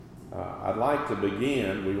I'd like to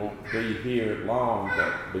begin, we won't be here long,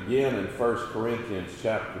 but begin in 1 Corinthians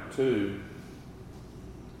chapter 2.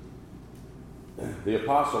 The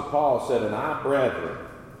Apostle Paul said, "And I, brethren,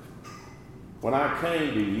 when I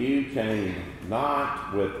came to you, came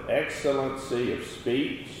not with excellency of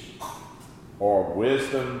speech or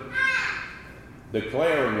wisdom,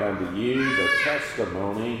 declaring unto you the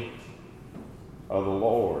testimony of the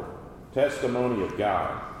Lord," testimony of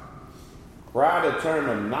God. "For I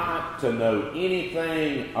determined not to know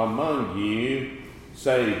anything among you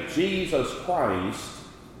save Jesus Christ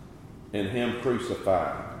and Him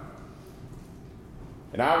crucified.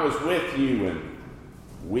 And I was with you in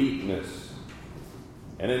weakness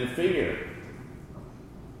and in fear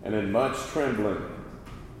and in much trembling.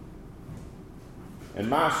 And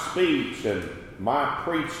my speech and my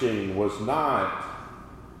preaching was not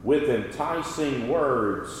with enticing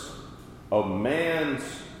words of man's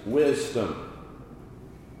wisdom,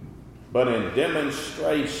 but in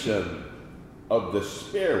demonstration of the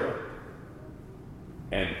Spirit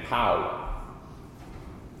and power."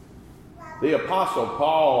 The Apostle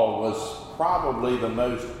Paul was probably the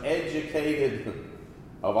most educated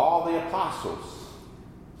of all the apostles.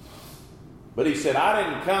 But he said, "I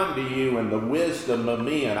didn't come to you in the wisdom of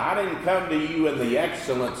men. I didn't come to you in the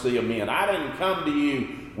excellency of men. I didn't come to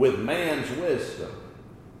you with man's wisdom.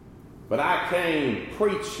 But I came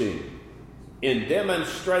preaching in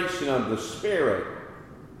demonstration of the Spirit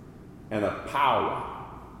and of power."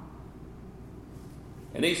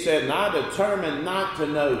 And he said, "And I determined not to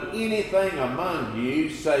know anything among you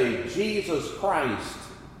save Jesus Christ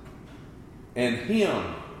and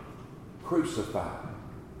Him crucified."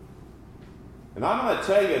 And I'm going to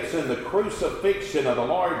tell you, it's in the crucifixion of the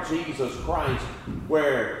Lord Jesus Christ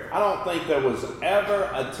where I don't think there was ever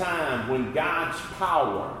a time when God's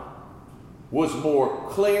power was more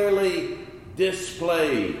clearly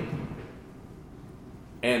displayed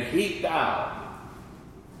and heaped out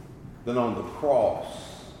than on the cross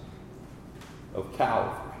of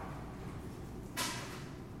Calvary.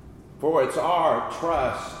 For it's our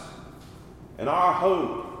trust and our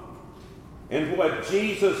hope in what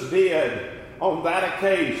Jesus did on that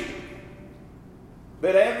occasion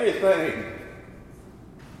that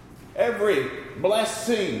every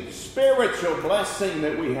blessing, spiritual blessing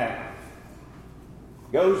that we have,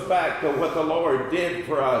 goes back to what the Lord did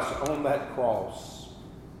for us on that cross.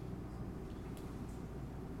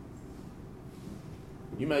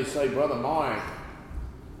 You may say, "Brother Mark,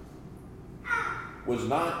 was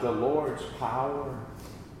not the Lord's power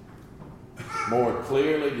more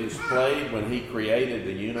clearly displayed when He created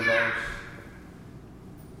the universe?"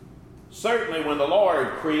 Certainly when the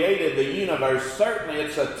Lord created the universe, certainly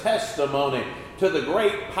it's a testimony to the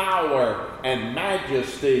great power and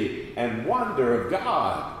majesty and wonder of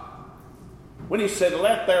God. When He said,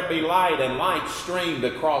 "Let there be light," and light streamed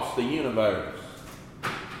across the universe.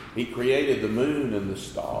 He created the moon and the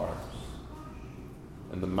stars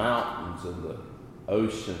and the mountains and the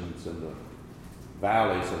oceans and the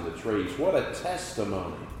valleys and the trees. What a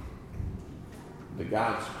testimony to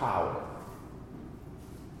God's power.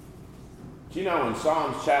 Do you know in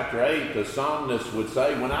Psalms chapter 8, the psalmist would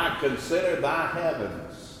say, "When I consider thy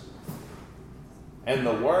heavens and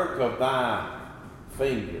the work of thy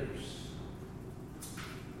fingers,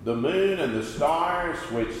 the moon and the stars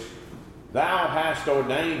which thou hast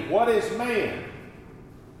ordained, what is man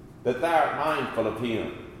that thou art mindful of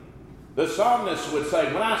him?" The psalmist would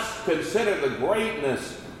say, "When I consider the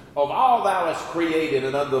greatness of all thou hast created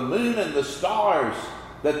and of the moon and the stars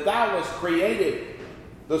that thou hast created,"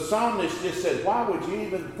 the psalmist just said, "Why would you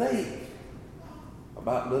even think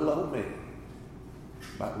about little old me?"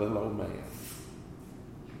 About little old man.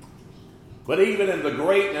 But even in the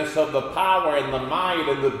greatness of the power and the might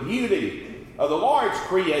and the beauty of the Lord's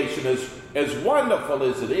creation, as wonderful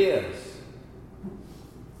as it is,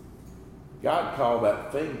 God called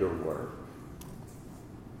that finger work.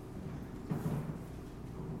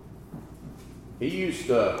 He used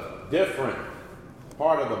a different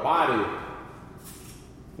part of the body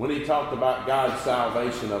when He talked about God's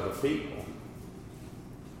salvation of the people.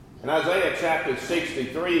 In Isaiah chapter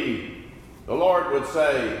 63, the Lord would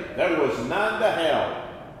say, "There was none to help.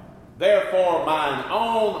 Therefore mine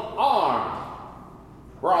own arm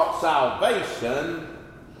brought salvation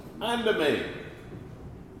unto me."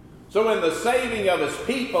 So in the saving of His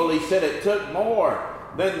people, He said it took more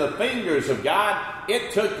than the fingers of God.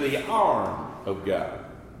 It took the arm of God.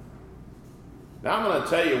 Now I'm going to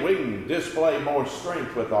tell you, we can display more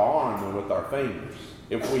strength with our arm than with our fingers.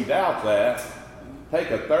 If we doubt that, take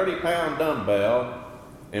a 30-pound dumbbell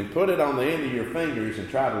and put it on the end of your fingers and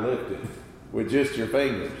try to lift it with just your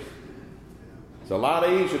fingers. It's a lot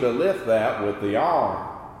easier to lift that with the arm.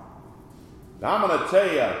 Now I'm going to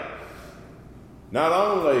tell you, not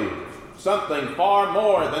only something far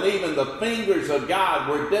more than even the fingers of God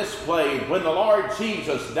were displayed when the Lord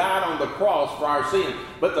Jesus died on the cross for our sin,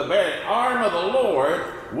 but the very arm of the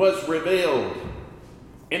Lord was revealed.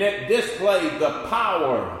 And it displayed the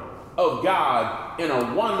power of God in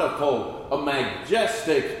a wonderful, a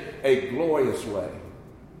majestic, a glorious way.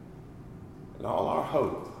 And all our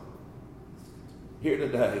hope here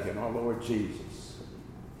today in our Lord Jesus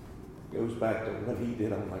goes back to what he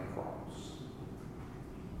did on that cross.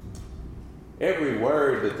 Every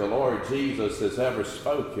word that the Lord Jesus has ever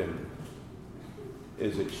spoken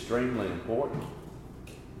is extremely important.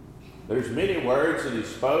 There's many words that he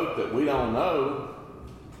spoke that we don't know.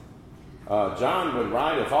 John would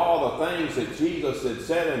write, if all the things that Jesus had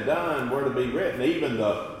said and done were to be written, even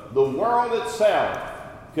the world itself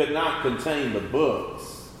could not contain the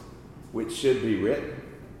books which should be written.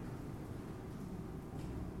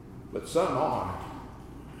 But some are.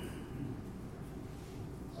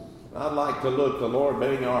 I'd like to look, the Lord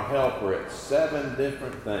being our helper, at 7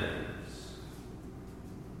 different things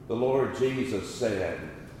the Lord Jesus said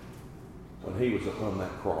when he was upon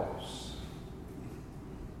that cross.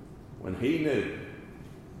 When he knew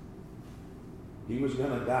he was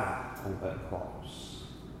going to die on that cross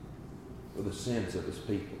for the sins of his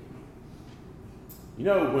people. You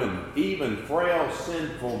know, when even frail,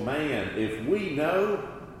 sinful man, if we know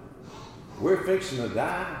we're fixing to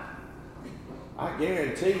die, I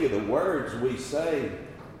guarantee you the words we say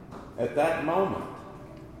at that moment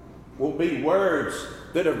will be words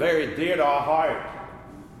that are very dear to our heart.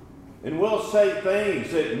 And we'll say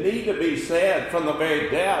things that need to be said from the very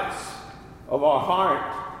depths of our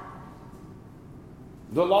heart.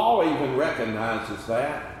 The law even recognizes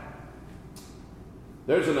that.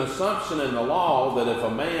 There's an assumption in the law that if a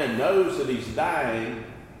man knows that he's dying,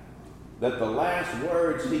 that the last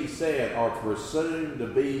words he said are presumed to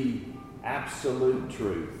be absolute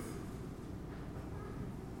truth.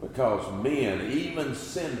 Because men, even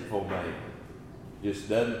sinful men, just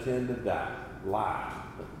doesn't tend to lie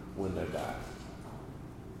when they die.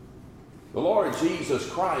 The Lord Jesus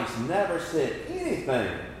Christ never said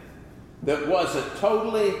anything that wasn't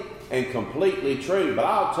totally and completely true. But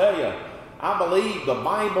I'll tell you, I believe the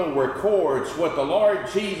Bible records what the Lord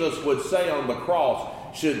Jesus would say on the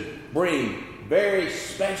cross should bring very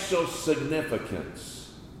special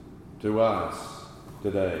significance to us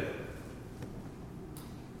today.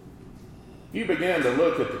 If you begin to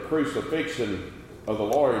look at the crucifixion of the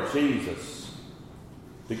Lord Jesus,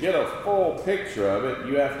 to get a full picture of it,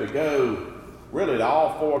 you have to go really to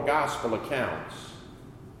all 4 gospel accounts.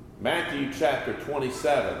 Matthew chapter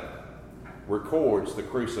 27 records the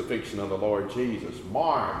crucifixion of the Lord Jesus.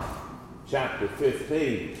 Mark chapter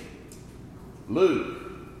 15. Luke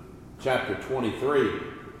chapter 23.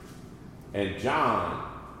 And John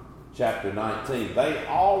chapter 19. They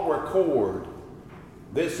all record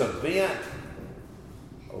this event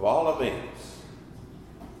of all events.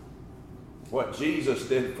 What Jesus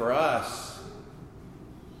did for us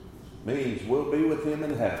means we'll be with him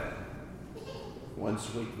in heaven one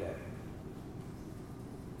sweet day.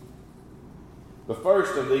 The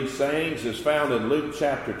first of these sayings is found in Luke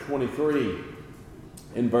chapter 23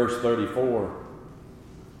 in verse 34.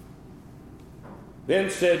 Then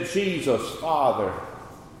said Jesus, Father,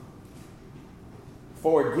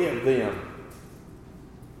 forgive them,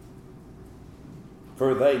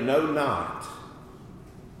 for they know not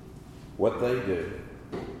what they do.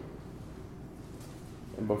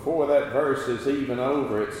 And before that verse is even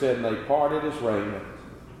over, it said, and they parted his raiment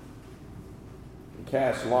and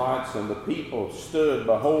cast lots, and the people stood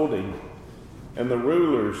beholding, and the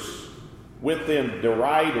rulers with them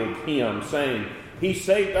derided him, saying, he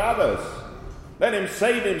saved others. Let him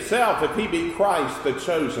save himself if he be Christ, the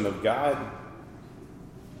chosen of God.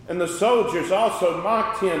 And the soldiers also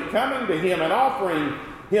mocked him, coming to him and offering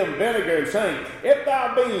him vinegar, and saying, if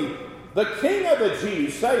thou be the King of the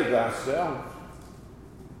Jews, save thyself.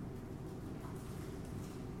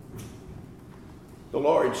 The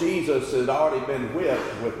Lord Jesus had already been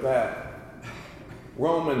whipped with that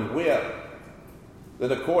Roman whip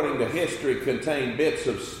that, according to history, contained bits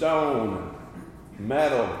of stone and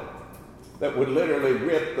metal that would literally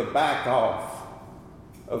rip the back off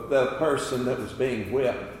of the person that was being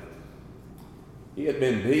whipped. He had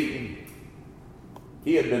been beaten.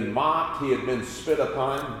 He had been mocked. He had been spit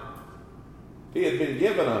upon. He had been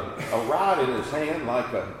given a rod in his hand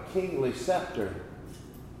like a kingly scepter,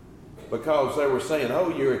 because they were saying, oh,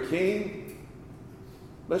 you're a king?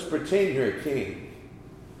 Let's pretend you're a king.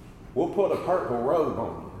 We'll put a purple robe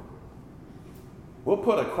on you. We'll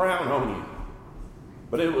put a crown on you.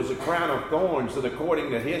 But it was a crown of thorns that,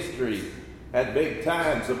 according to history, had big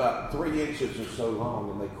tines about 3 inches or so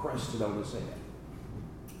long, and they crushed it on his head.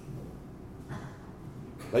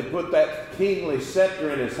 They put that kingly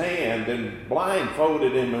scepter in his hand and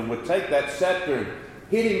blindfolded him and would take that scepter and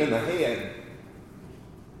hit him in the head.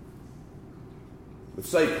 Would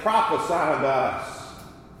say, prophesy unto us,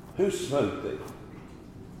 who smote thee?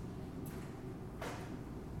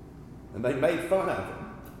 And they made fun of him.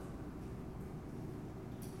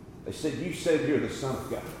 They said, you said you're the Son of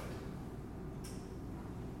God.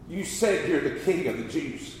 You said you're the King of the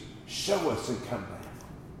Jews. Show us and come down.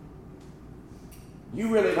 You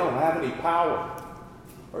really don't have any power,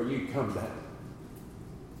 or you come down.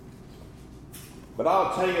 But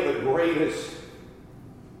I'll tell you, the greatest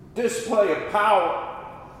display of power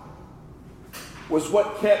was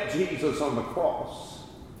what kept Jesus on the cross.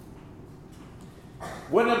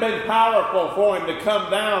 Wouldn't have been powerful for him to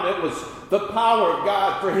come down. It was the power of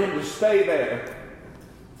God for him to stay there.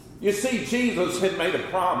 You see, Jesus had made a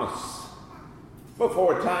promise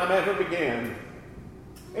before time ever began.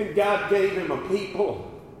 And God gave him a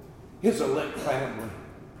people, his elect family,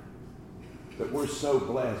 that we're so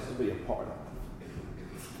blessed to be a part of.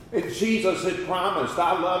 And Jesus had promised,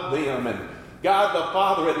 I love them. And God the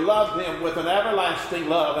Father had loved them with an everlasting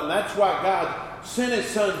love. And that's why God sent his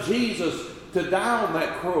Son Jesus to die on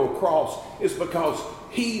that cruel cross, is because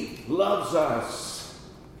he loves us.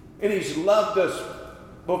 And he's loved us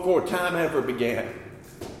before time ever began.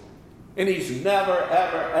 And he's never,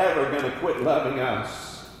 ever, ever going to quit loving us.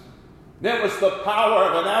 And it was the power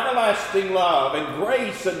of an everlasting love and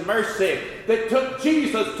grace and mercy that took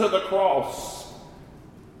Jesus to the cross.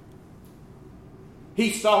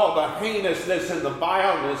 He saw the heinousness and the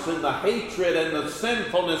vileness and the hatred and the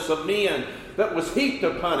sinfulness of men that was heaped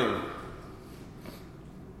upon him.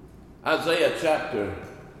 Isaiah chapter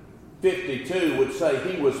 52 would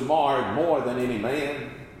say he was marred more than any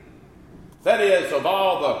man. That is, of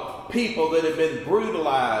all the people that had been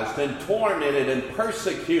brutalized and tormented and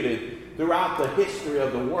persecuted throughout the history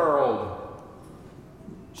of the world,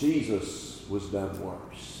 Jesus was done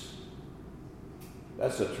worse.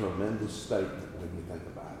 That's a tremendous statement when you think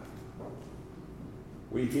about it.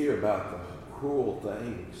 We hear about the cruel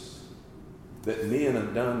things that men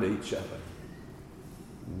have done to each other.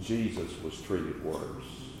 And Jesus was treated worse.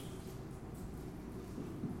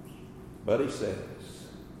 But he says,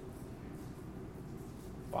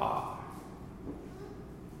 Father,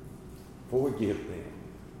 forgive them,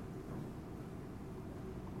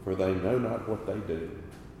 for they know not what they do.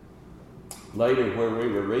 Later, where we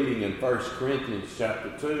were reading in 1 Corinthians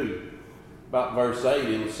chapter 2, about verse 8,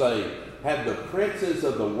 it'll say, had the princes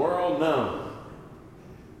of the world known,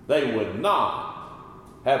 they would not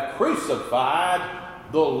have crucified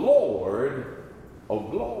the Lord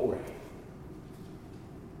of glory.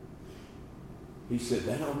 He said,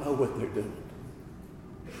 they don't know what they're doing.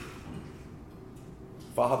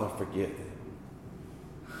 Father, forgive them.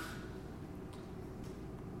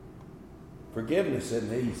 Forgiveness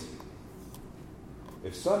isn't easy.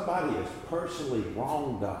 If somebody has personally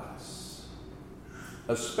wronged us,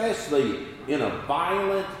 especially in a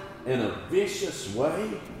violent and a vicious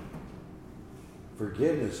way,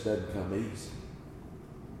 forgiveness doesn't come easy.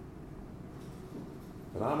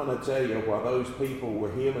 But I'm going to tell you, while those people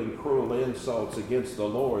were healing cruel insults against the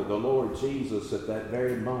Lord Jesus at that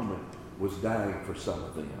very moment was dying for some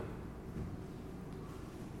of them.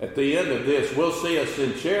 At the end of this, we'll see a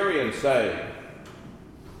centurion say,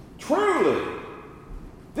 truly,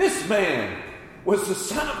 this man was the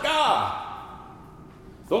Son of God.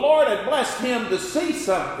 The Lord had blessed him to see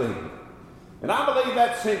something. And I believe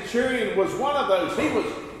that centurion was one of those. He was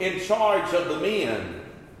in charge of the men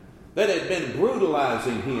that had been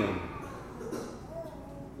brutalizing him.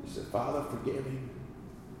 He said, Father, forgive him.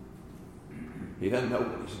 He doesn't know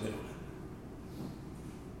what he's doing.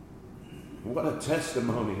 What a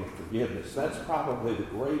testimony of forgiveness. That's probably the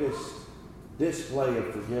greatest display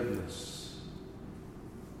of forgiveness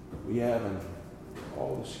we have in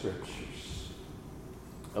all the scriptures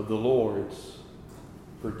of the Lord's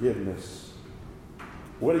forgiveness.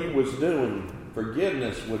 What he was doing,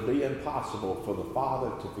 forgiveness would be impossible for the Father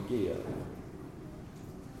to forgive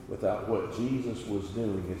without what Jesus was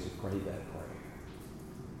doing as he prayed that prayer.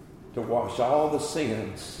 To wash all the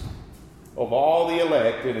sins of all the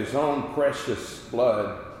elect in his own precious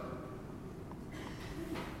blood.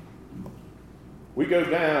 We go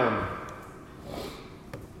down,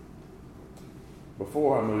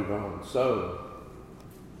 before I move on, so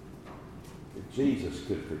if Jesus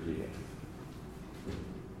could forgive,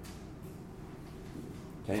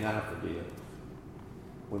 can I forgive?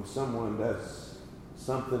 When someone does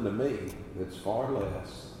something to me that's far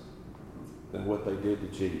less than what they did to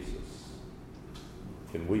Jesus,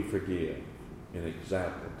 can we forgive an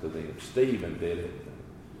example to them? Stephen did it.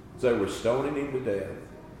 As they were stoning him to death,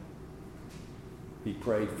 he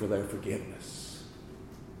prayed for their forgiveness.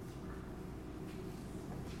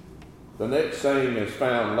 The next thing is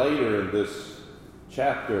found later in this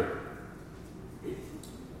chapter.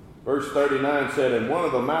 Verse 39 said, and one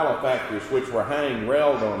of the malefactors which were hanged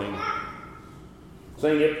railed on him,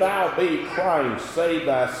 saying, if thou be Christ, save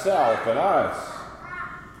thyself and us.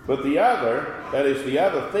 But the other, that is the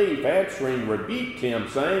other thief, answering, rebuked him,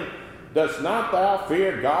 saying, dost not thou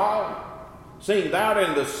fear God, seeing thou art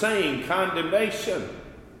in the same condemnation?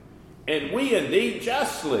 And we indeed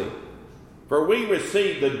justly, for we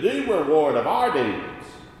receive the due reward of our deeds.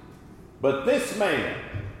 But this man,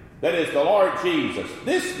 that is the Lord Jesus,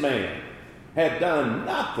 this man had done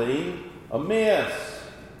nothing amiss.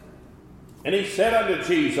 And he said unto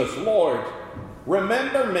Jesus, Lord,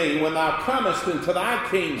 remember me when thou comest into thy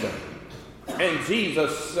kingdom. And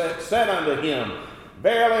Jesus said unto him,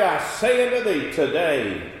 verily I say unto thee,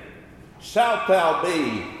 today shalt thou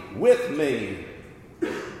be with me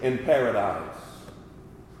in paradise.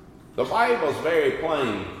 The Bible is very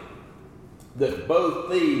plain that both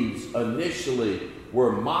thieves initially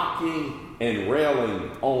were mocking and railing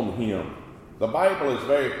on him. The Bible is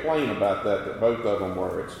very plain about that both of them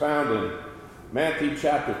were. It's found in Matthew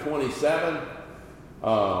chapter 27,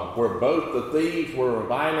 where both the thieves were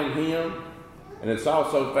reviling him. And it's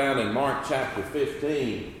also found in Mark chapter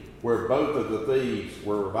 15, where both of the thieves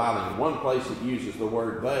were reviling. One place it uses the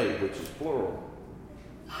word they, which is plural.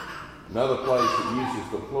 Another place it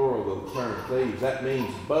uses the plural of the term thieves. That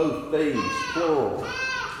means both thieves, plural,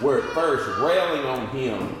 were at first railing on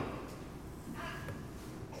him.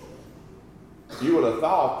 You would have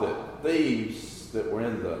thought that thieves that were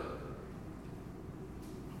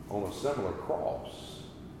on a similar cross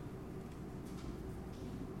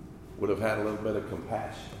would have had a little bit of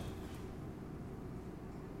compassion.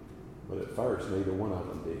 But at first, neither one of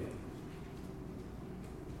them did.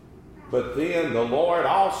 But then the Lord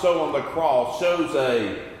also on the cross shows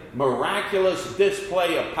a miraculous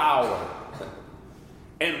display of power.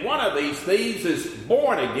 And one of these thieves is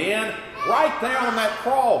born again right there on that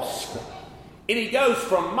cross. And he goes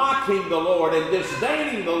from mocking the Lord and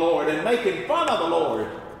disdaining the Lord and making fun of the Lord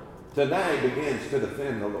to now he begins to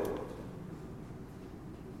defend the Lord.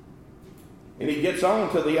 And he gets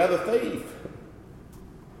on to the other thief.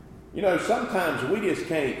 You know, sometimes we just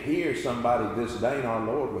can't hear somebody disdain our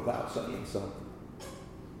Lord without saying something.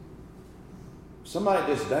 If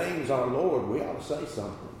somebody disdains our Lord, we ought to say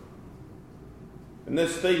something. And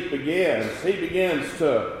this thief begins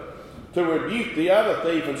to rebuke the other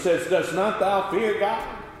thief and says, dost not thou fear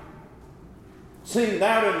God? Seeing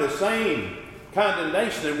thou in the same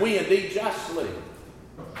condemnation, and we indeed justly.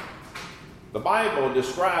 The Bible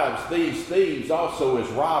describes these thieves also as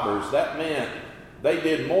robbers. That meant they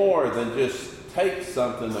did more than just take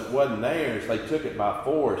something that wasn't theirs. They took it by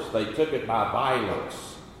force. They took it by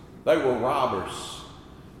violence. They were robbers.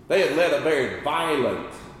 They had led a very violent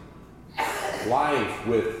life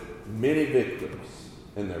with many victims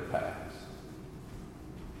in their past.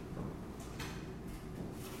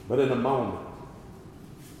 But in a moment,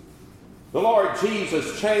 the Lord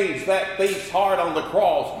Jesus changed that thief's heart on the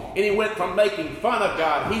cross, and he went from making fun of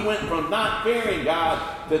God. He went from not fearing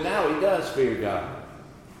God to now he does fear God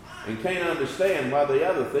and can't understand why the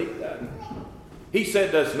other thief doesn't. He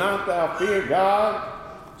said, dost not thou fear God?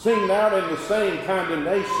 Seeing thou in the same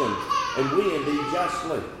condemnation, and we indeed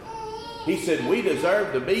justly. He said, we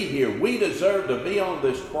deserve to be here. We deserve to be on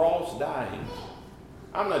this cross dying.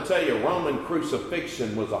 I'm going to tell you, Roman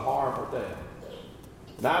crucifixion was a horrible death.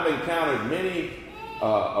 And I've encountered many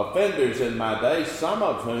offenders in my day, some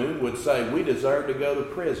of whom would say we deserve to go to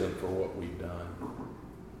prison for what we've done.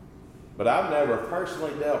 But I've never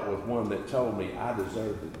personally dealt with one that told me I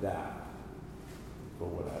deserve to die for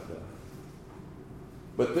what I've done.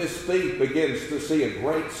 But this thief begins to see a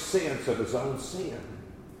great sense of his own sin.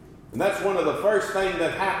 And that's one of the first things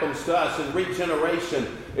that happens to us in regeneration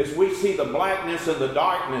is we see the blackness and the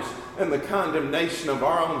darkness and the condemnation of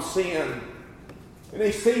our own sin. And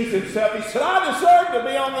he sees himself, he said, I deserve to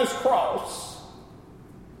be on this cross.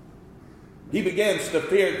 He begins to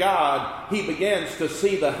fear God. He begins to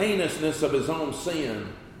see the heinousness of his own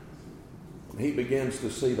sin. And he begins to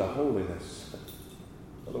see the holiness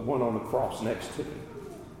of the one on the cross next to him.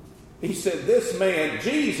 He said, this man,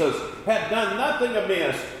 Jesus, had done nothing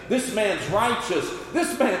amiss. This man's righteous.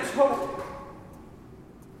 This man's holy.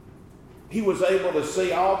 He was able to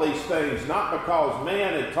see all these things, not because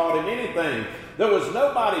man had taught him anything. There was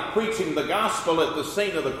nobody preaching the gospel at the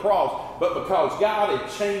scene of the cross, but because God had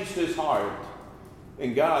changed his heart,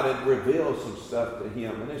 and God had revealed some stuff to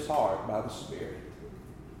him in his heart by the Spirit.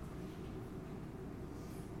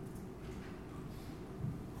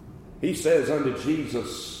 He says unto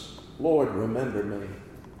Jesus, Lord, remember me.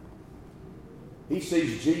 He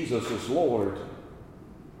sees Jesus as Lord.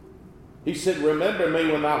 He said, remember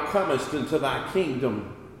me when thou comest into thy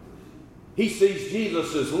kingdom. He sees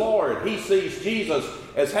Jesus as Lord. He sees Jesus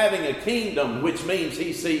as having a kingdom, which means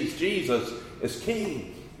he sees Jesus as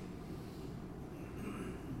King.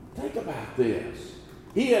 Think about this.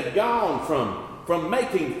 He had gone from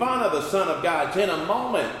making fun of the Son of God to in a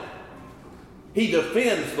moment. He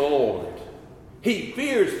defends the Lord. He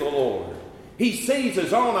fears the Lord. He sees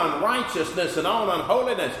his own unrighteousness and own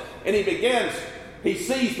unholiness. And he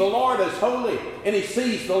sees the Lord as holy. And he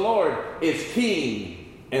sees the Lord as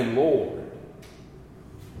King and Lord.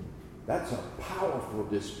 That's a powerful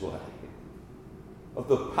display of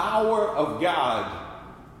the power of God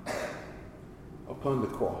upon the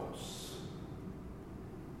cross.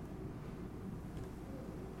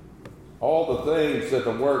 All the things that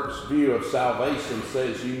the works view of salvation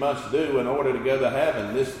says you must do in order to go to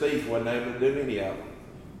heaven, this thief wasn't able to do any of them.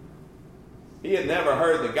 He had never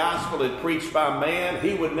heard the gospel preached by man.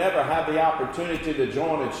 He would never have the opportunity to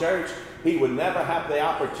join a church. He would never have the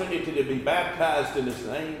opportunity to be baptized in his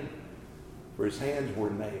name, for his hands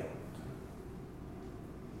were nailed.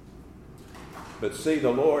 But see,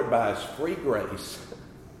 the Lord, by his free grace,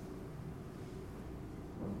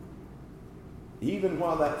 even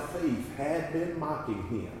while that thief had been mocking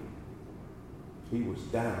him, he was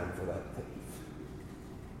dying for that thief.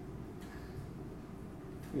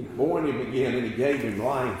 He born him again and he gave him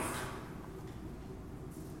life.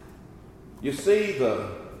 You see,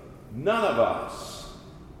 none of us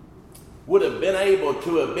would have been able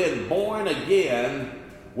to have been born again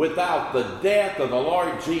without the death of the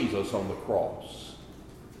Lord Jesus on the cross.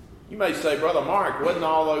 You may say, Brother Mark, wasn't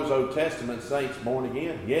all those Old Testament saints born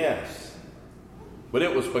again? Yes. But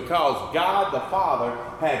it was because God the Father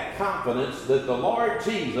had confidence that the Lord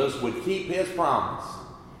Jesus would keep his promise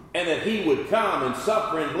and that he would come and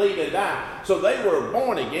suffer and bleed and die. So they were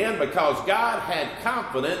born again because God had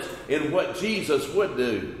confidence in what Jesus would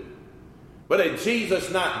do. But had Jesus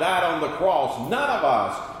not died on the cross, none of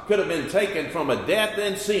us could have been taken from a death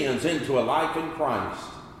in sins into a life in Christ.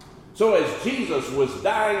 So as Jesus was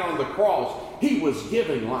dying on the cross, he was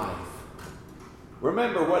giving life.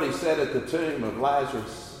 Remember what he said at the tomb of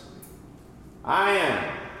Lazarus? I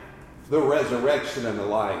am the resurrection and the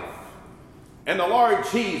life. And the Lord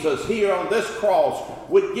Jesus here on this cross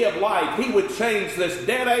would give life. He would change this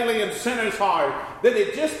dead alien sinner's heart that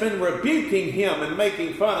had just been rebuking him and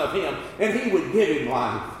making fun of him. And he would give him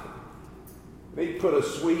life. He'd put a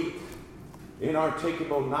sweet,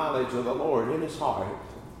 inarticulable knowledge of the Lord in his heart.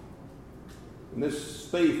 And this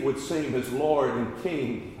thief would seem his Lord and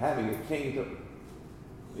King, having a kingdom.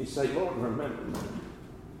 He'd say, Lord, remember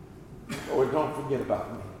me. Lord, don't forget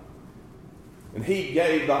about me. And he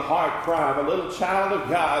gave the heart cry of a little child of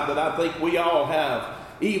God that I think we all have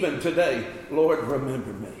even today. Lord,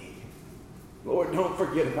 remember me. Lord, don't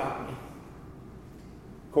forget about me.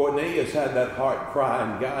 Cornelius had that heart cry,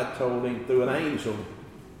 and God told him through an angel,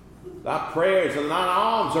 thy prayers and thine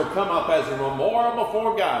alms are come up as a memorial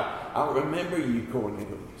before God. I'll remember you,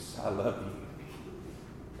 Cornelius. I love you.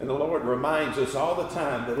 And the Lord reminds us all the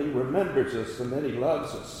time that he remembers us and that he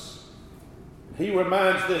loves us. He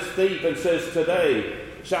reminds this thief and says, today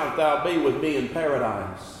shalt thou be with me in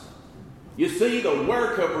paradise. You see, the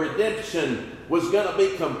work of redemption was going to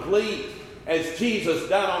be complete as Jesus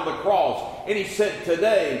died on the cross. And he said,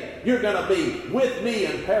 today you're going to be with me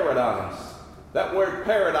in paradise. That word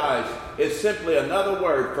paradise is simply another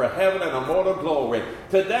word for heaven and immortal glory.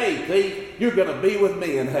 Today, thief, you're going to be with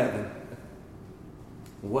me in heaven.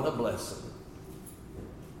 What a blessing.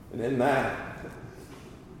 And in that,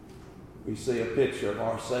 we see a picture of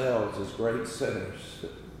ourselves as great sinners,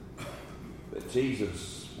 that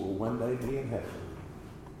Jesus will one day be in heaven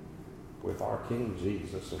with our King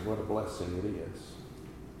Jesus, and what a blessing it is.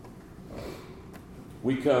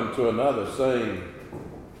 We come to another saying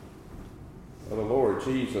of the Lord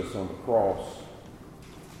Jesus on the cross.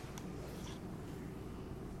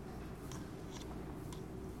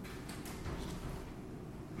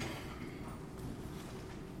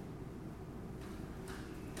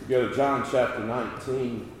 Go to John chapter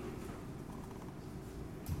 19.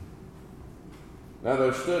 Now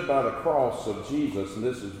there stood by the cross of Jesus, and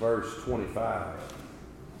this is verse 25.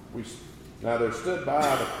 Now there stood by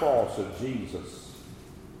the cross of Jesus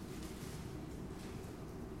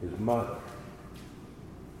his mother.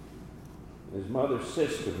 His mother's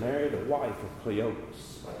sister, Mary, the wife of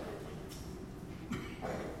Cleopas,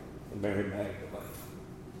 and Mary Magdalene.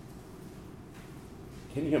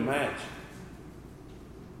 Can you imagine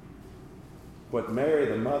what Mary,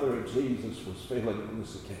 the mother of Jesus, was feeling on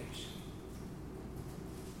this occasion?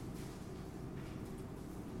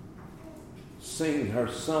 Seeing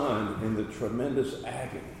her son in the tremendous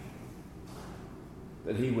agony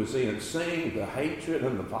that he was in, seeing the hatred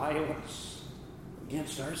and the violence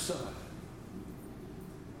against her son.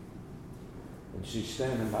 And she's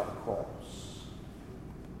standing by the cross.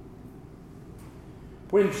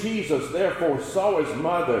 When Jesus therefore saw his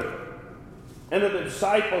mother and the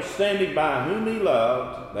disciple standing by whom he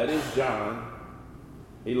loved, that is John.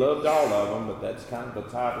 He loved all of them, but that's kind of a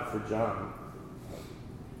title for John.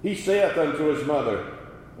 He saith unto his mother,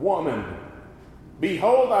 Woman,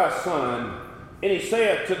 behold thy son. And he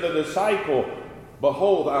saith to the disciple,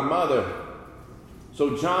 Behold thy mother.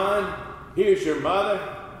 So John, here's your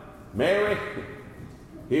mother. Mary,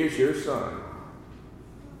 here's your son.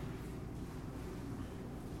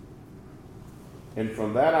 And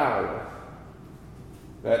from that hour,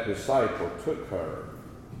 that disciple took her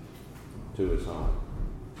to his home.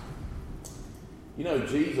 You know,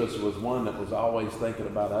 Jesus was one that was always thinking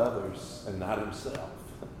about others and not himself.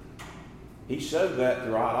 He showed that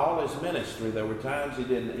throughout all his ministry. There were times he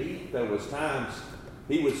didn't eat. There was times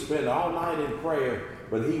he would spend all night in prayer,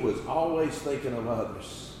 but he was always thinking of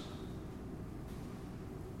others.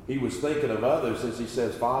 He was thinking of others as he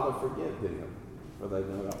says, Father, forgive them, for they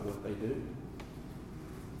know not what they do.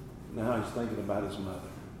 Now he's thinking about his mother.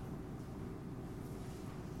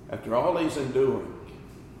 After all he's enduring,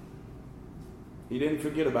 he didn't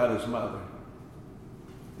forget about his mother.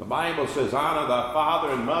 The Bible says, Honor thy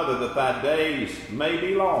father and mother, that thy days may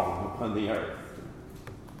be long upon the earth.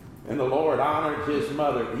 And the Lord honored his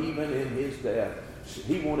mother even in his death.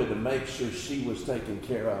 He wanted to make sure she was taken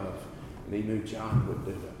care of, and he knew John would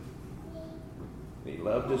do it. He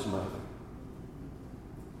loved his mother.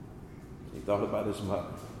 He thought about his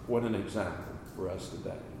mother. What an example for us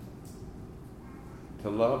today. To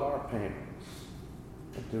love our parents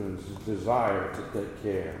and to desire to take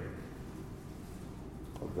care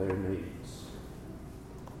of their needs.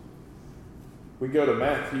 We go to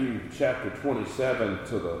Matthew chapter 27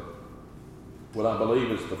 to what I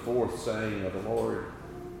believe is the fourth saying of the Lord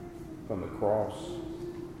from the cross.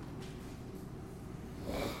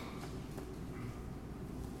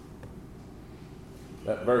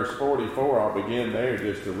 That verse 44, I'll begin there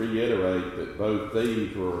just to reiterate that both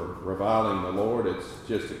thieves were reviling the Lord. It's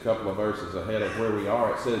just a couple of verses ahead of where we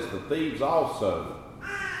are. It says, The thieves also,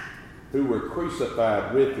 who were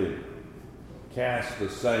crucified with him, cast the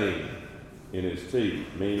same in his teeth,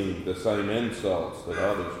 meaning the same insults that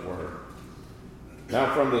others were.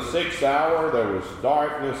 Now from the 6th hour there was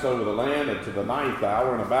darkness over the land unto the 9th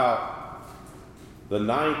hour, and about the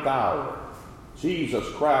 9th hour Jesus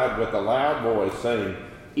cried with a loud voice, saying,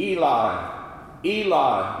 Eli,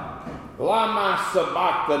 Eli, lama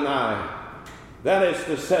sabachthani. That is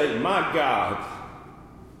to say, my God,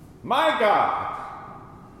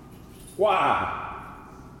 why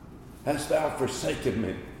hast thou forsaken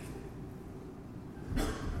me?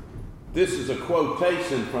 This is a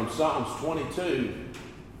quotation from Psalms 22,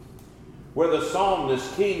 where the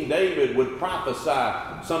psalmist King David would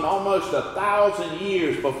prophesy some almost 1,000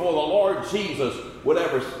 years before the Lord Jesus would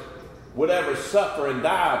ever suffer and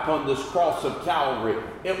die upon this cross of Calvary.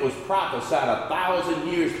 It was prophesied 1,000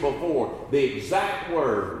 years before the exact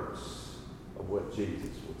words of what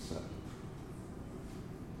Jesus would say.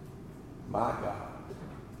 My God,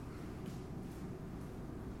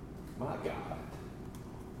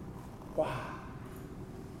 why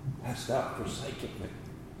hast thou forsaken me?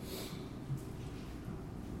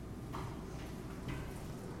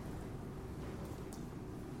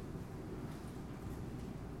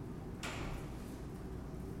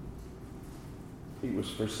 He was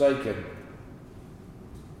forsaken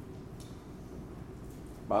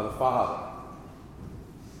by the Father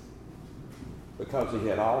because he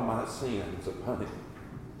had all my sins upon him.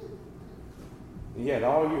 He had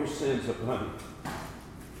all your sins upon him.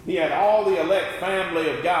 He had all the elect family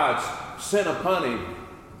of God's sin upon him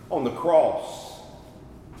on the cross.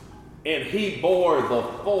 And he bore the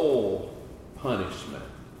full punishment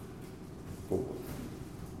for it.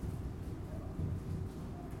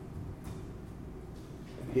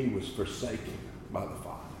 And he was forsaken by the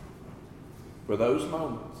Father. For those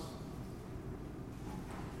moments,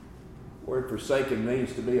 the word forsaken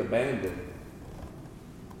means to be abandoned.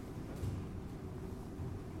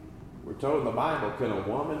 We're told in the Bible, can a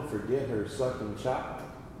woman forget her sucking child?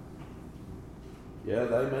 Yeah,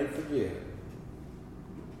 they may forget,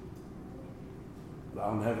 but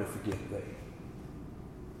I'll never forget thee.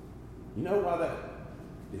 You know why that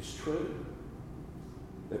is true?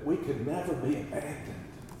 That we could never be abandoned.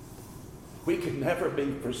 We could never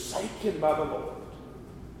be forsaken by the Lord,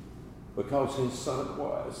 because his Son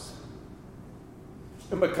was.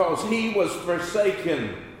 And because he was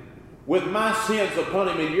forsaken with my sins upon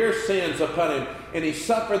him and your sins upon him, and he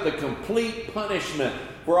suffered the complete punishment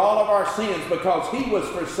for all of our sins because he was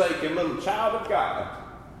forsaken, little child of God,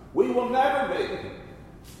 we will never be.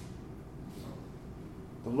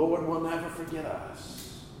 The Lord will never forget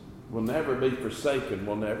us. We'll never be forsaken.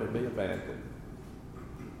 We'll never be abandoned.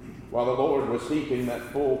 While the Lord was heaping that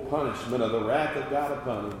full punishment of the wrath of God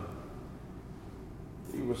upon him,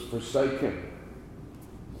 he was forsaken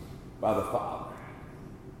by the Father.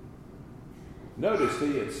 Notice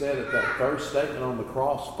he had said at that first statement on the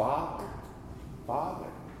cross, Father, Father,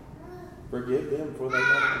 forgive them, for they don't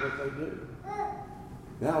know what they do.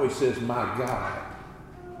 Now he says, my God,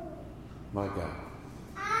 my God.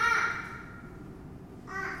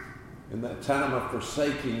 In that time of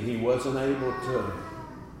forsaking, he wasn't able to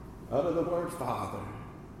utter the word Father.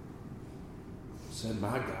 He said,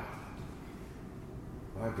 my God,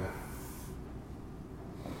 my God.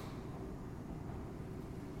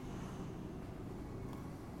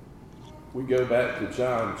 We go back to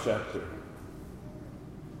John chapter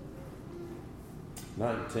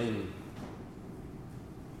 19.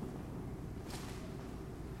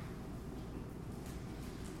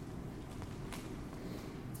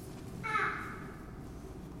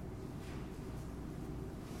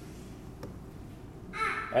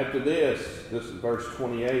 After this is verse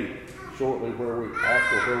 28, shortly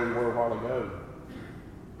after where we were a while ago.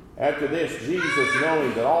 After this, Jesus,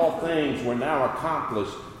 knowing that all things were now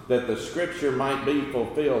accomplished, that the scripture might be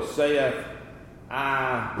fulfilled, saith,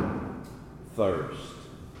 I thirst.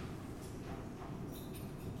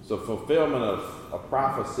 It's a fulfillment of a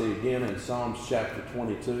prophecy again in Psalms chapter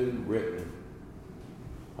 22, written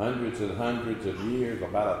hundreds and hundreds of years,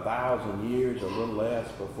 about 1,000 years, a little less,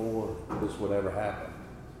 before this would ever happen.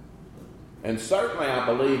 And certainly I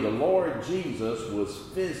believe the Lord Jesus was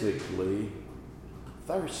physically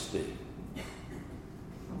thirsty.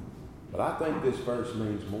 But I think this verse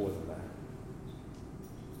means more than that.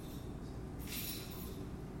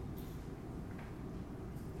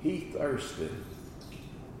 He thirsted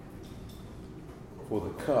for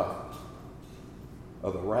the cup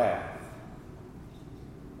of the wrath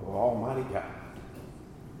of Almighty God.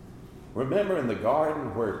 Remember in the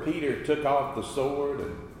garden where Peter took off the sword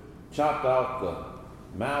and chopped off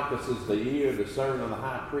the Malchus's, the ear, the servant of the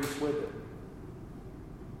high priest, with it?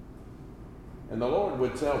 And the Lord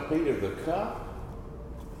would tell Peter, the cup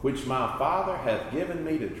which my Father hath given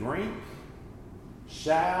me to drink,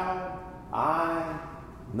 shall I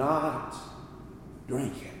not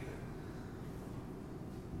drink it?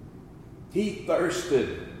 He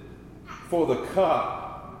thirsted for the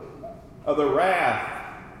cup of the wrath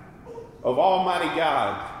of Almighty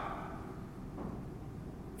God,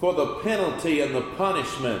 for the penalty and the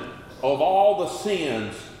punishment of all the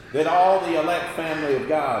sins that all the elect family of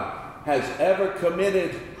God has ever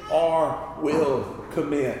committed or will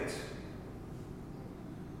commit.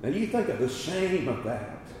 Now you think of the shame of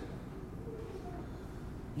that.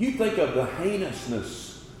 You think of the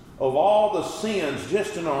heinousness of all the sins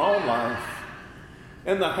just in our own life,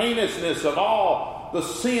 and the heinousness of all the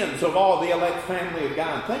sins of all the elect family of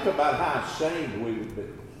God. Think about how ashamed we would be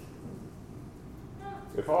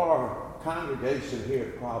if our congregation here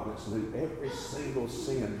at Providence knew every single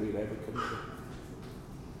sin we'd ever committed.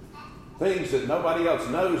 Things that nobody else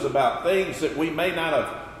knows about, things that we may not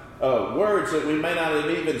have, words that we may not have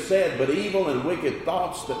even said, but evil and wicked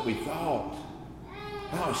thoughts that we thought.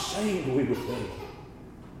 How ashamed we would be.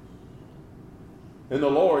 And the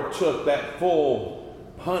Lord took that full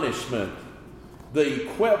punishment, the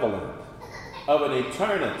equivalent of an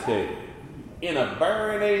eternity in a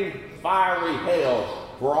burning, fiery hell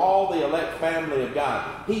for all the elect family of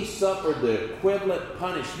God. He suffered the equivalent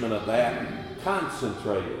punishment of that,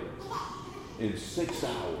 concentrated in 6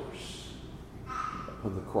 hours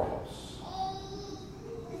upon the cross.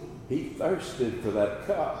 He thirsted for that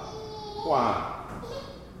cup. Why?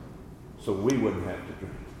 So we wouldn't have to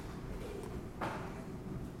drink.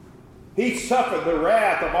 He suffered the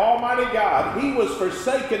wrath of Almighty God. He was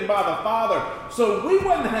forsaken by the Father, so we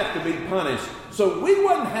wouldn't have to be punished. So we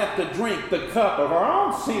wouldn't have to drink the cup of our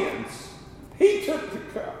own sins. He took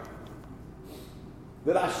the cup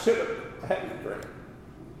that I should have had to drink,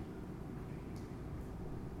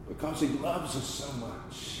 because he loves us so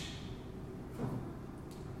much.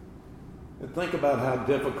 And think about how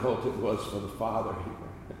difficult it was for the Father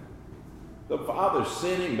here. The Father's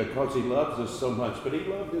sinning because he loves us so much, but he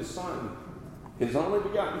loved his Son, his only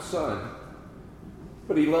begotten Son.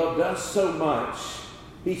 But he loved us so much,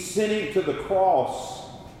 he sent him to the cross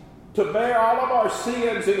to bear all of our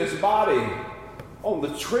sins in his body on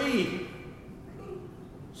the tree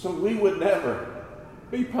so we would never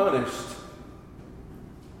be punished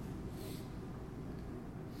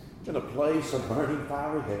in a place of burning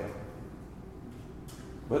fiery hell.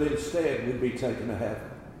 But instead, we'd be taken to heaven.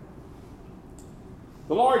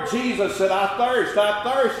 The Lord Jesus said, I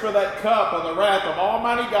thirst for that cup of the wrath of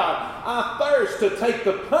Almighty God. I thirst to take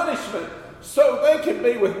the punishment so they can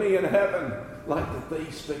be with me in heaven like the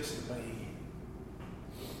thief's fixed to be.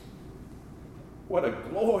 What a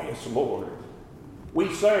glorious Lord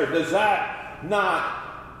we serve. Does that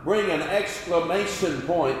not bring an exclamation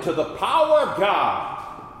point to the power of God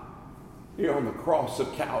here on the cross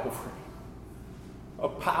of Calvary? A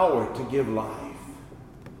power to give life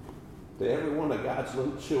to every one of God's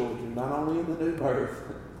little children, not only in the new birth,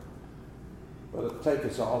 but to take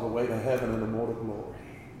us all the way to heaven and immortal glory.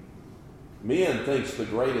 Men thinks the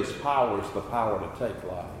greatest power is the power to take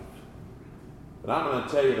life. But I'm going to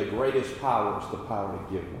tell you the greatest power is the power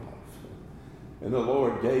to give life. And the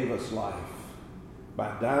Lord gave us life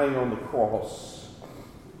by dying on the cross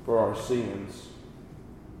for our sins.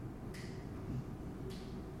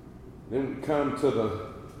 Then we come to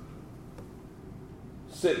the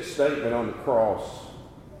sixth statement on the cross.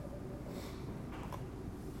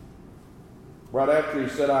 Right after he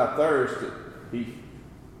said, I thirst, he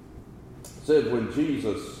said when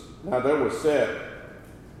Jesus, now there was set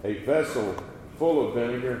a vessel full of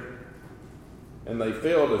vinegar, and they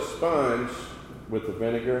filled a sponge with the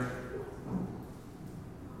vinegar,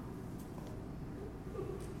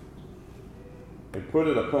 and put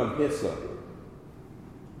it upon hyssop,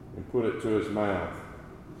 and put it to his mouth.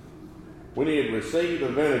 When he had received the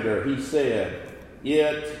vinegar, he said,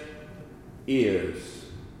 it is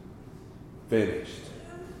finished.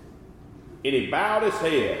 And he bowed his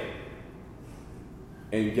head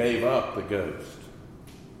and gave up the ghost.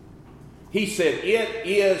 He said, it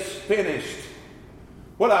is finished.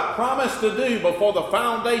 What I promised to do before the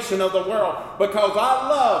foundation of the world, because I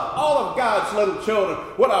love all of God's little children,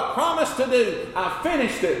 what I promised to do, I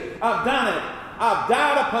finished it. I've done it. I've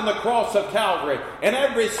died upon the cross of Calvary, and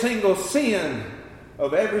every single sin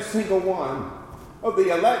of every single one of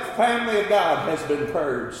the elect family of God has been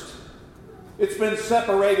purged. It's been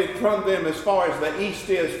separated from them as far as the east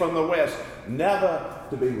is from the west, never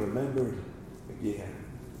to be remembered again.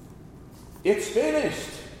 It's finished.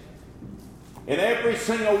 And every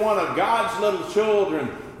single one of God's little children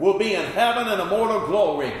will be in heaven and immortal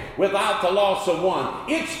glory without the loss of one.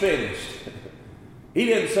 It's finished. He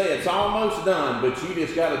didn't say it's almost done, but you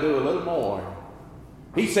just got to do a little more.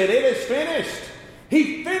 He said it is finished.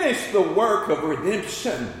 He finished the work of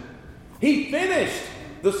redemption. He finished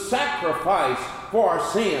the sacrifice for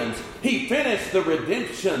our sins. He finished the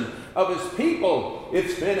redemption of his people.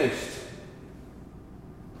 It's finished.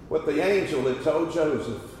 What the angel had told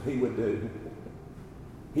Joseph he would do,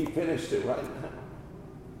 he finished it right now.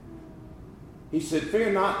 He said,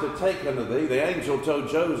 fear not to take unto thee, the angel told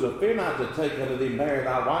Joseph, fear not to take unto thee Mary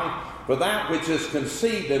thy wife, for that which is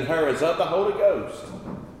conceived in her is of the Holy Ghost.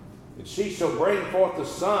 And she shall bring forth a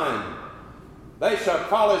son. They shall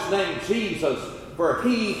call his name Jesus, for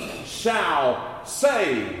he shall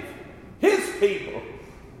save his people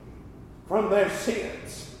from their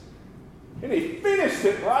sins. And he finished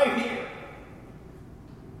it right here.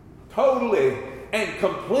 Totally and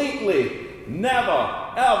completely,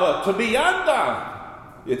 never, ever to be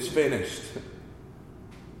undone. It's finished.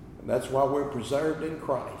 And that's why we're preserved in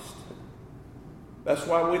Christ. That's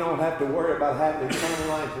why we don't have to worry about having eternal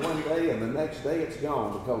life one day and the next day it's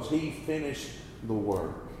gone, because he finished the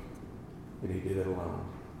work and he did it alone.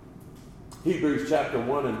 Hebrews chapter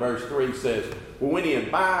 1 and verse 3 says, well, when he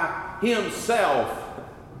had by himself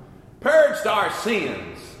purged our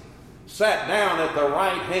sins, sat down at the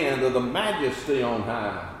right hand of the majesty on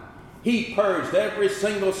high, he purged every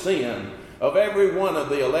single sin of every one of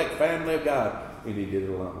the elect family of God, and he did it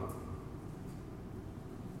alone.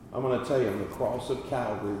 I'm going to tell you, on the cross of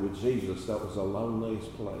Calvary with Jesus, that was the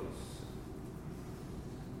loneliest place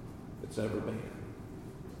it's ever been.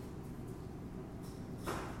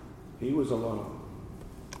 He was alone.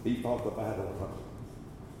 He fought the battle alone.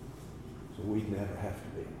 So we'd never have to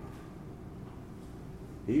be.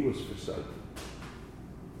 He was forsaken.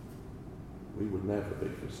 We would never be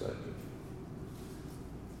forsaken.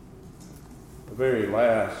 The very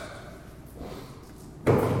last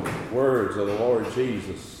words of the Lord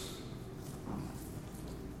Jesus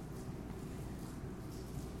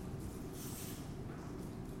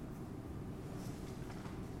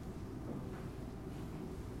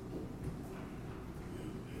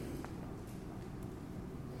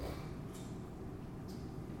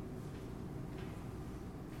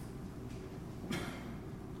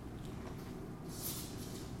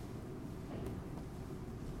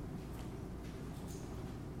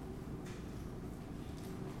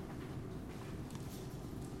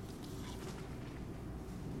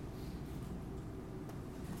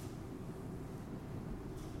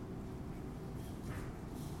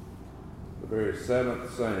very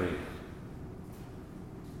seventh saying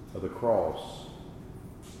of the cross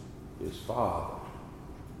is, Father,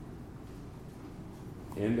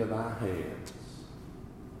 into thy hands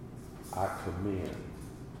I commend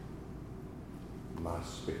my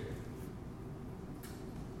spirit.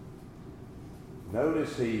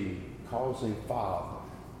 Notice he calls him Father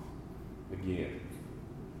again.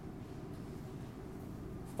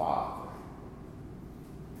 Father,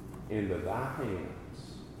 into thy hands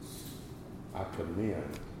I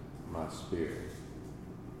commend my spirit.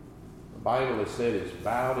 The Bible has said he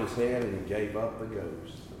bowed his head and gave up the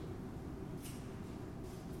ghost.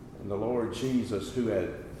 And the Lord Jesus, who had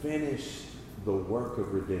finished the work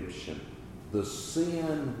of redemption, the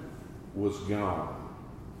sin was gone.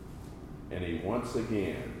 And he once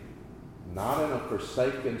again, not in a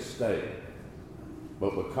forsaken state,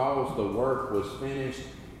 but because the work was finished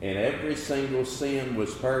and every single sin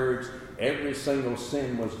was purged, every single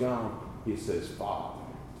sin was gone, he says, Father,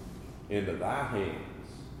 into thy hands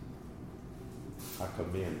I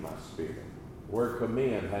commend my spirit. The word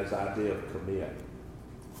commend has the idea of commit.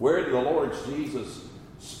 Where did the Lord Jesus'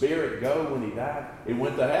 spirit go when he died? It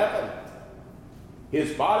went to heaven.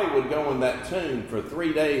 His body would go in that tomb for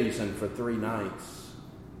 3 days and for 3 nights.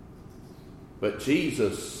 But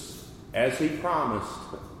Jesus, as he promised,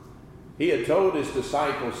 he had told his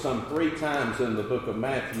disciples some 3 times in the book of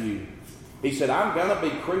Matthew, he said, I'm going to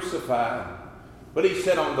be crucified. But he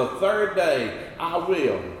said, on the 3rd day, I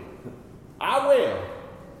will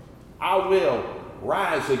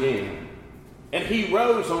rise again. And he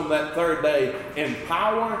rose on that 3rd day in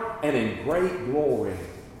power and in great glory.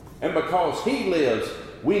 And because he lives,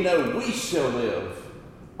 we know we shall live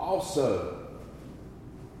also.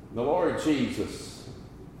 The Lord Jesus,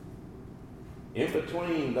 in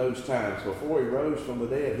between those times, before he rose from the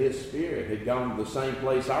dead, his spirit had gone to the same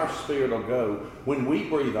place our spirit will go when we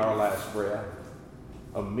breathe our last breath,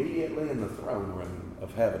 immediately in the throne room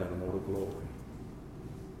of heaven and immortal glory.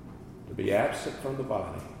 To be absent from the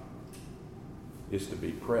body is to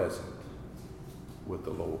be present with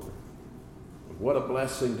the Lord. What a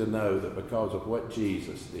blessing to know that because of what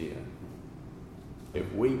Jesus did,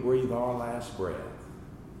 if we breathe our last breath,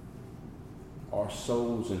 our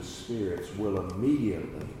souls and spirits will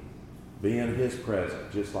immediately be in his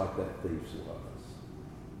presence, just like that thief's was.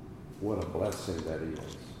 What a blessing that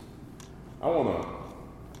is. I want to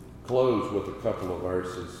close with a couple of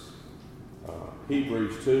verses.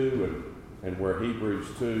 Hebrews 2 and where Hebrews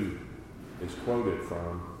 2 is quoted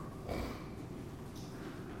from.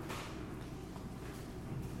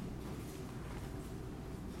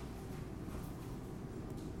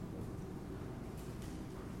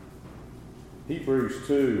 Hebrews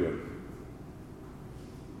 2.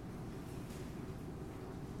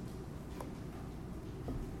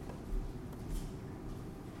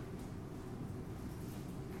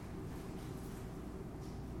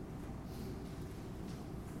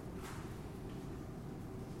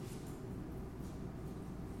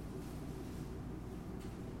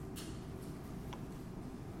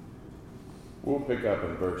 We'll pick up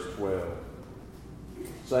in verse 12,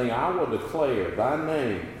 saying, I will declare thy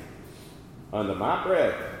name unto my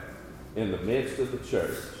brethren in the midst of the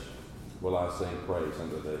church will I sing praise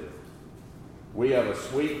unto thee. We have a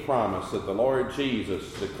sweet promise that the Lord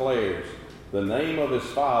Jesus declares the name of his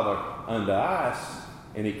Father unto us,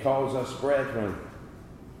 and he calls us brethren.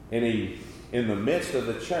 And he, in the midst of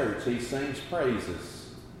the church, he sings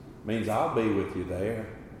praises. Means I'll be with you there.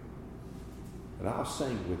 And I'll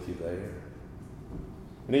sing with you there.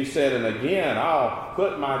 And he said, and again, I'll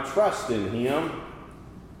put my trust in him.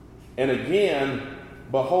 And again,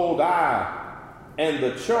 behold, I and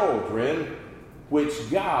the children which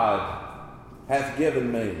God hath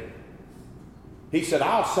given me. He said,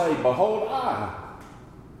 I'll say, behold, I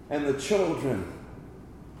and the children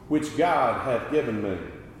which God hath given me.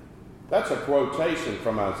 That's a quotation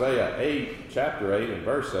from Isaiah 8, chapter 8 and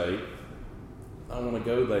verse 8. I want to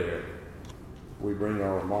go there. We bring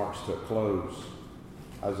our remarks to a close.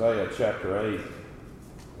 Isaiah chapter 8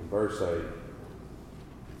 and verse 8.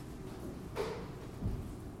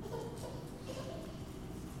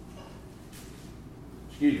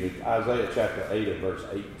 Excuse me, Isaiah chapter 8 and verse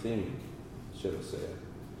 18, should have said.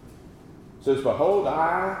 It says, behold,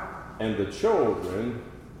 I and the children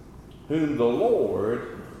whom the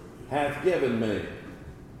Lord hath given me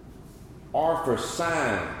are for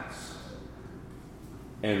signs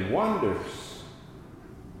and wonders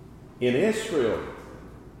in Israel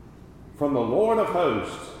from the Lord of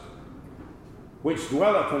hosts, which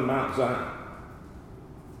dwelleth in Mount Zion.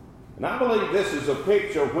 And I believe this is a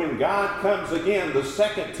picture when God comes again the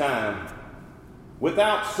second time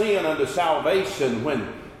without sin unto salvation,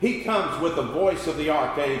 when He comes with the voice of the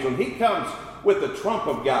archangel. He comes with the trump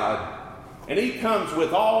of God. And he comes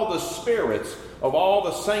with all the spirits of all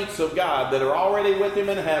the saints of God that are already with him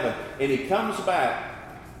in heaven. And he comes back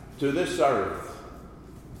to this earth.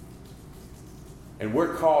 And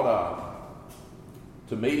we're caught up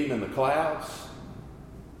to meet him in the clouds.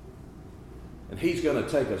 And he's going to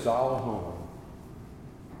take us all home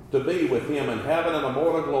to be with him in heaven and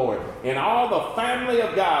immortal glory. And all the family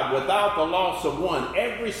of God without the loss of one,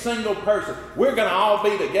 every single person, we're going to all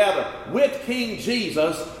be together with King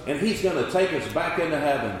Jesus, and he's going to take us back into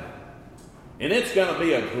heaven. And it's going to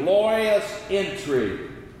be a glorious entry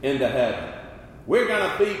into heaven. We're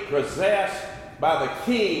going to be possessed by the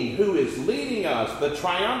King who is leading us, the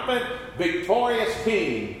triumphant, victorious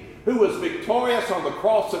King who was victorious on the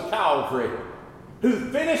cross of Calvary,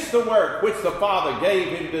 who finished the work which the Father gave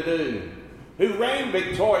him to do, who reigned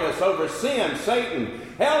victorious over sin, Satan,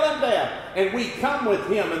 hell, and death. And we come with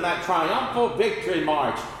him in that triumphal victory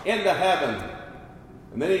march into heaven.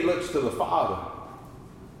 And then he looks to the Father.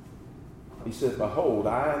 He said, behold,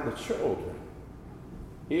 I am the children.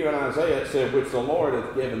 Here in Isaiah it said, which the Lord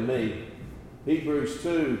hath given me. Hebrews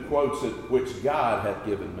 2 quotes it, which God hath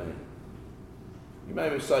given me. You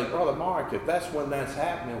may say, Brother Mark, if that's when that's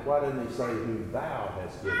happening, why didn't he say who thou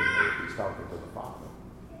hast given me if he's talking to the Father?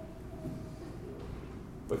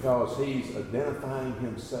 Because he's identifying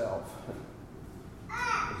himself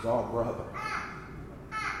as our brother.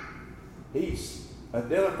 He's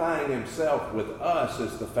identifying himself with us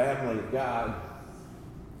as the family of God.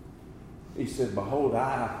 He said, behold,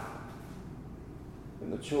 I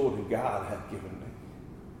and the children God hath given me.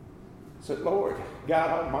 He said, Lord, God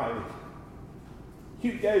Almighty,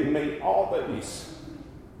 you gave me all these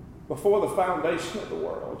before the foundation of the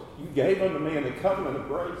world. You gave unto me in the covenant of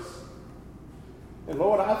grace. And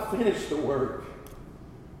Lord, I finished the work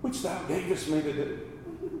which thou gavest me to do.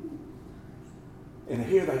 And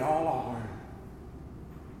here they all are.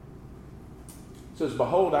 It says,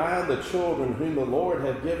 behold, I and the children whom the Lord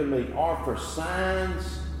hath given me are for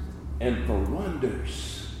signs and for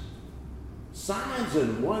wonders. Signs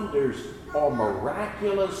and wonders are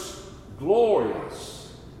miraculous,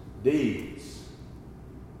 glorious deeds.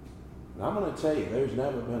 And I'm going to tell you, there's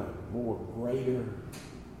never been a more greater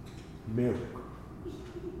miracle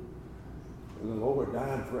than the Lord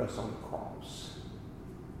dying for us on the cross.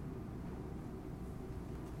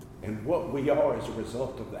 And what we are as a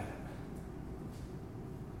result of that.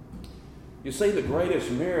 You see, the greatest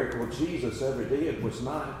miracle Jesus ever did was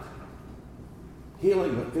not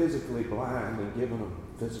healing the physically blind and giving them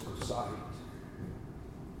physical sight.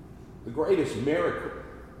 The greatest miracle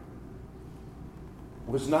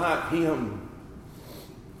was not him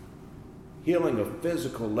healing a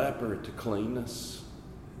physical leper to cleanness.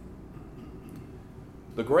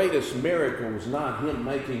 The greatest miracle was not him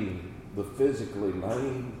making the physically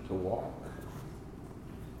lame to walk,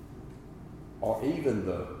 or even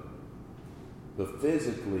the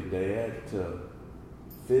physically dead to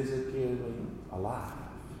physically alive.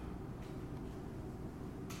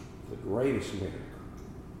 The greatest miracle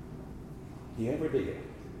he ever did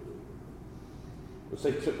was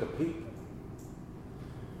they took a people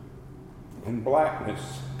in blackness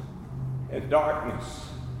and darkness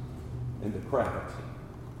and depravity,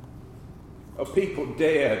 a people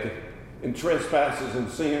dead in trespasses and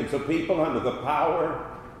sins, a people under the power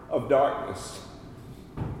of darkness.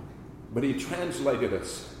 But he translated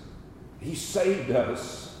us. He saved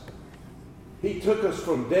us. He took us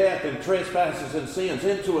from death and trespasses and sins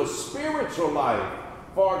into a spiritual life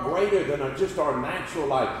far greater than just our natural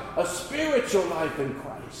life, a spiritual life in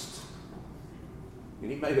Christ.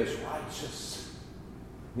 And he made us righteous.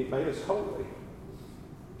 He made us holy.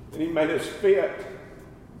 And he made us fit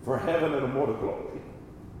for heaven and immortal glory.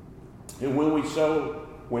 And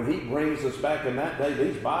when he brings us back in that day,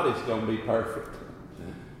 these bodies are going to be perfect.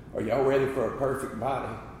 Are y'all ready for a perfect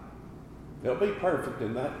body? They'll be perfect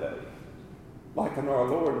in that day, like in our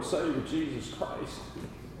Lord and Savior Jesus Christ.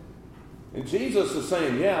 And Jesus is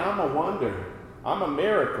saying, yeah, I'm a wonder. I'm a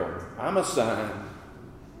miracle. I'm a sign.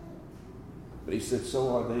 But he said,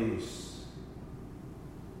 so are these,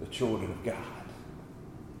 the children of God.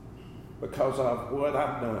 Because of what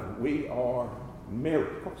I've done, we are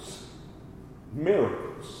miracles.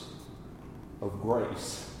 Miracles of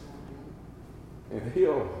grace. And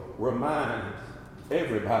he'll remind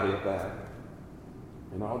everybody of that.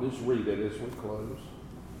 And I'll just read it as we close.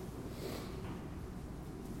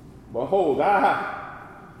 Behold, I,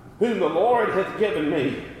 whom the Lord hath given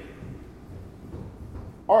me,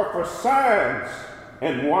 are for signs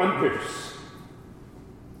and wonders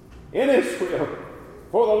in Israel,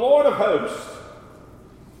 for the Lord of hosts,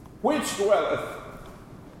 which dwelleth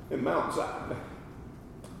in Mount Zion.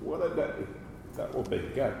 What a day that will be.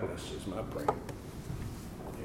 God bless you is my prayer.